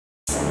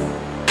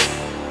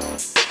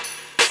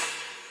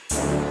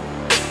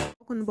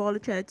welcome to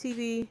Baller Chat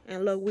TV.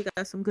 And look, we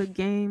got some good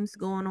games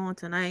going on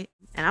tonight.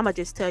 And I'm going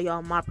to just tell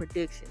y'all my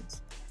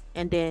predictions.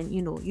 And then,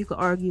 you can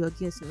argue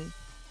against me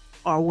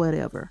or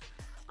whatever.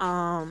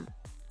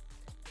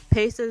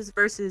 Pacers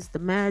versus the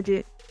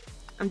Magic.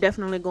 I'm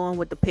definitely going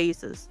with the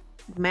Pacers.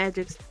 The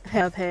Magics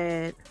have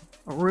had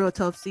a real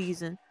tough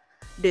season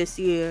this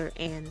year.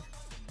 And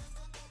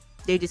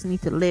they just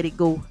need to let it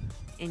go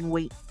and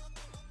wait.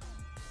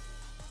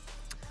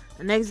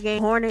 The next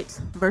game, Hornets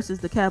versus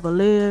the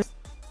Cavaliers.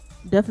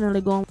 Definitely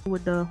going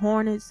with the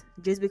Hornets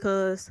just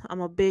because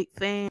I'm a big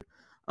fan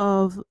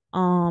of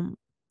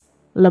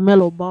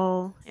LaMelo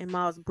Ball and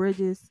Miles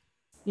Bridges.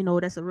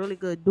 That's a really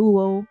good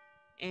duo.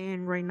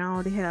 And right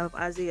now they have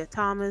Isaiah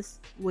Thomas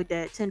with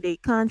that 10-day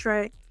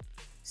contract.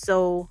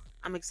 So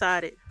I'm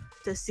excited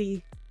to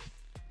see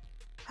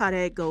how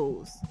that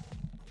goes.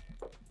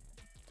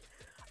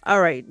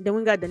 All right, then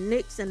we got the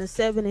Knicks and the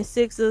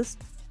 76ers.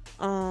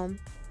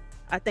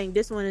 I think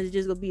this one is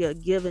just going to be a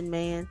given,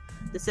 man.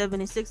 The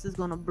 76ers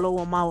going to blow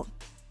them out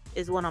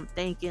is what I'm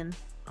thinking.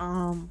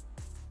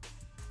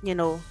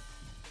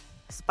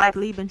 Spike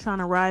Lee been trying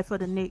to ride for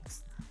the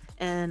Knicks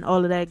and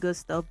all of that good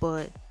stuff,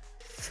 but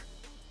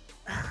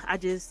I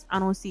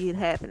don't see it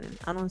happening.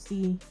 I don't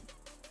see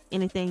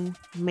anything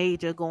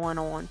major going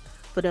on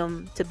for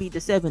them to beat the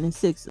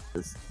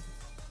 76ers.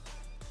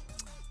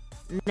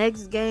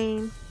 Next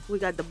game, we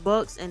got the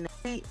Bucks and the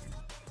Heat.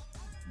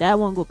 That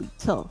one going to be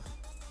tough.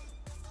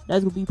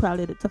 That's going to be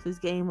probably the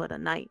toughest game of the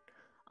night.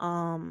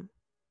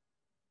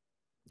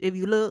 If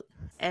you look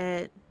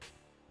at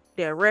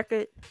their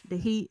record, the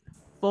Heat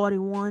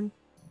 41-21,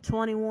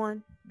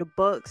 the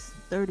Bucks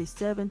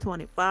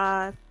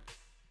 37-25.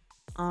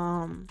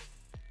 I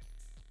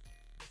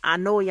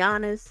know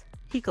Giannis,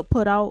 he could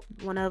put out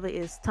whenever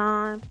it's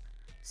time,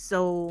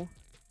 so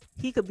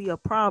he could be a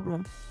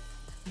problem.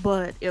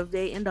 But if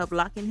they end up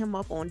locking him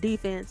up on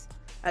defense,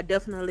 I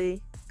definitely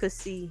could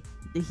see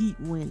the Heat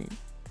winning.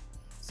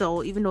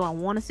 So even though I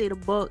want to say the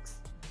Bucks,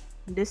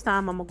 this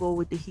time I'm gonna go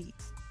with the Heat.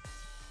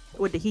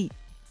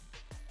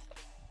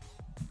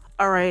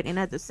 All right, and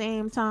at the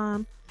same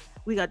time,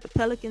 we got the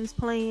Pelicans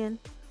playing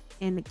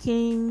and the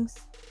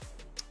Kings.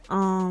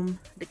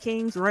 The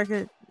Kings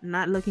record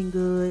not looking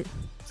good,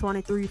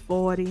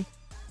 23-40.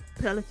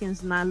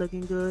 Pelicans not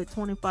looking good,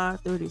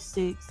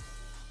 25-36.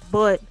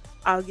 But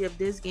I'll give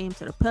this game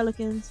to the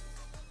Pelicans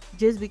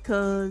just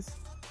because,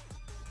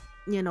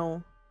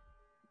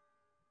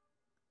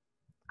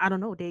 I don't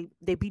know, they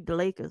beat the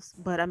Lakers,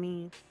 but I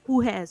mean,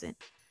 who hasn't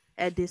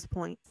at this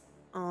point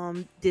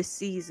this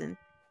season?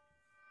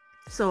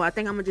 So I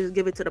think I'm gonna just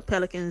give it to the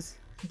Pelicans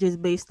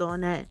just based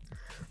on that.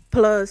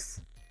 Plus,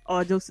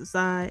 all jokes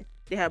aside,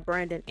 they have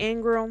Brandon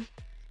Ingram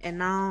and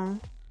now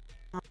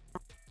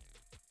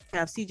they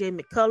have CJ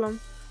McCollum,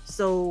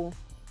 so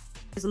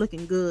it's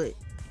looking good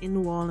in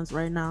New Orleans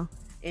right now,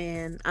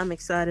 and I'm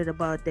excited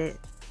about that.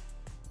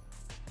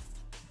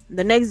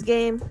 The next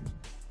game,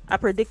 I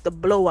predict a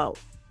blowout.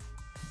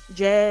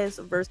 Jazz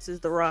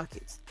versus the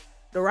Rockets.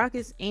 The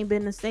Rockets ain't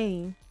been the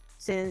same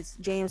since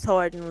James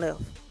Harden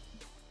left.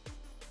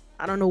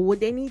 I don't know what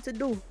they need to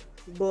do,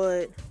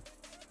 but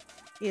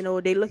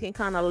they looking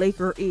kind of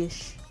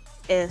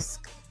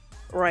Laker-ish-esque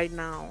right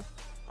now.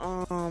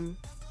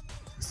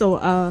 So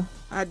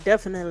I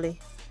definitely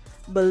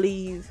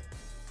believe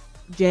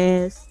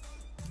Jazz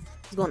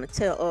is gonna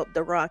tear up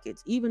the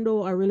Rockets. Even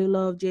though I really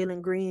love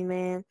Jalen Green,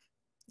 man,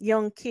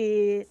 young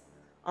kid.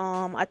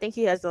 I think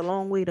he has a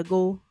long way to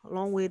go, a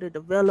long way to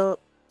develop,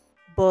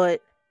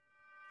 but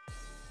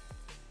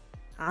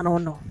I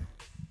don't know.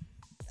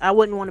 I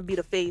wouldn't want to be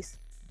the face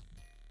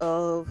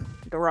of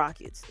the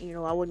Rockets.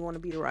 I wouldn't want to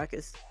be the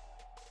Rockets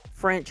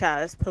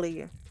franchise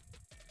player.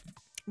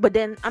 But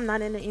then I'm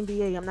not in the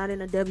NBA. I'm not in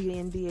the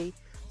WNBA.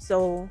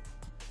 So,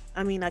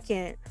 I mean, I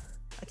can't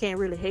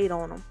really hate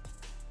on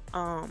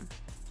them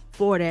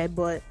for that.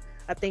 But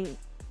I think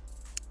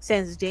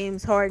since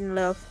James Harden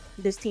left,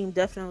 this team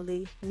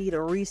definitely need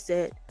a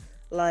reset.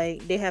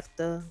 Like, they have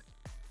to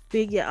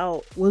figure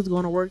out what's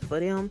going to work for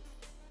them.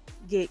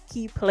 Get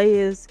key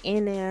players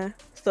in there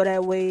so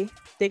that way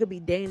they could be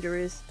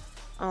dangerous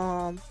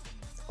on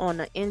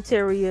the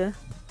interior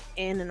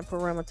and in the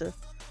perimeter.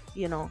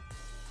 The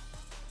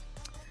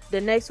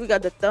next, we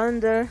got the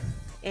Thunder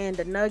and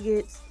the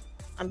Nuggets.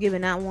 I'm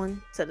giving that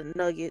one to the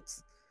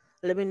Nuggets.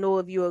 Let me know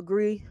if you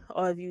agree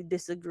or if you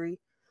disagree.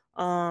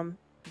 The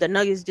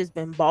Nuggets just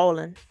been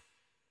balling.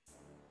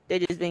 They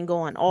just been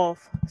going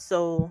off.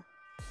 So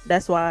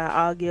that's why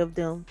I'll give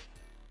them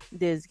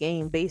this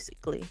game,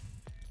 basically.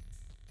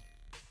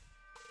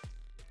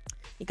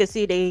 You can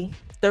see they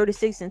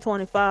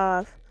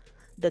 36-25.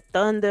 The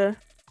Thunder,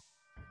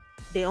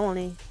 they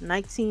only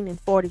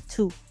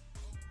 19-42.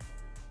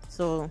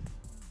 So,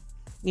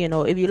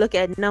 if you look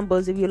at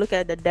numbers, if you look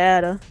at the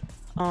data,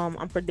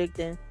 I'm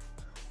predicting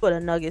for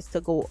the Nuggets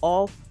to go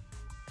off.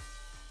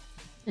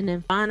 And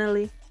then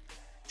finally,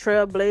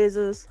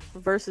 Trailblazers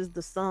versus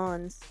the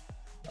Suns.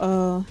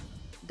 The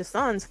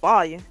Suns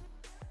fire.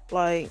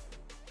 Like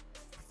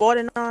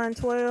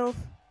 49-12.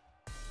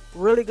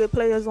 Really good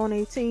players on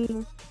their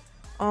team.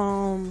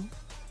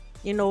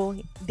 You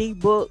know, D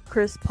Book,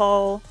 Chris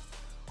Paul,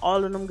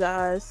 all of them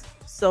guys.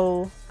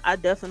 So I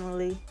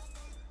definitely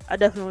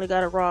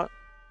gotta rock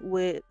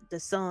with the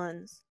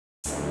Suns.